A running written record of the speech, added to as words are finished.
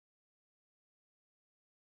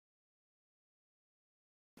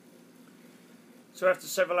So after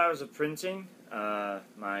several hours of printing,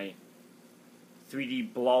 my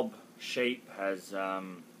 3D blob shape has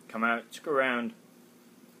come out. It took around,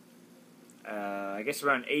 I guess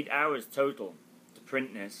around 8 hours total to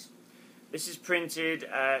print this. This is printed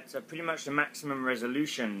at pretty much the maximum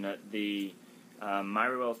resolution that the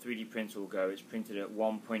Myriwell 3D printer will go. It's printed at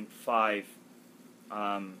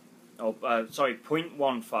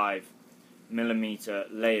 0.15 millimeter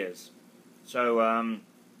layers. So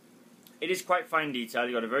it is quite fine detail.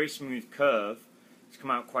 You've got a very smooth curve. It's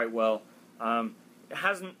come out quite well. It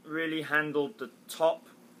hasn't really handled the top.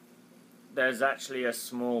 There's actually a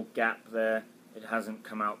small gap there. It hasn't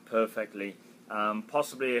come out perfectly.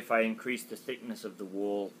 Possibly if I increased the thickness of the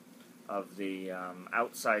wall of the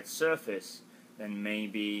outside surface, then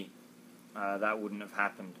maybe that wouldn't have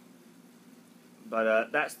happened.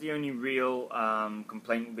 But that's the only real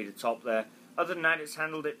complaint would be the top there. Other than that, it's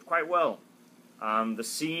handled it quite well. The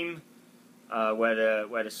seam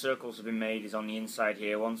where the circles have been made is on the inside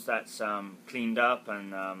here. Once that's cleaned up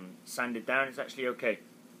and sanded down, it's actually okay.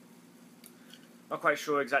 Not quite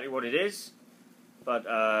sure exactly what it is, but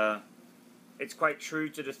it's quite true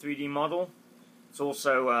to the 3D model. It's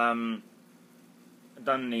also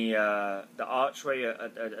done the archway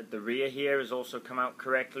at the rear here has also come out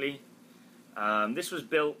correctly. This was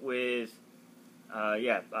built with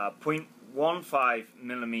 0.15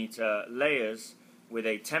 millimeter layers with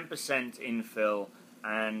a 10% infill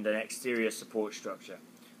and an exterior support structure.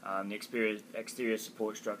 The exterior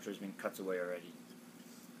support structure has been cut away already.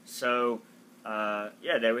 So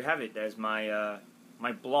yeah, there we have it. There's my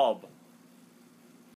my blob.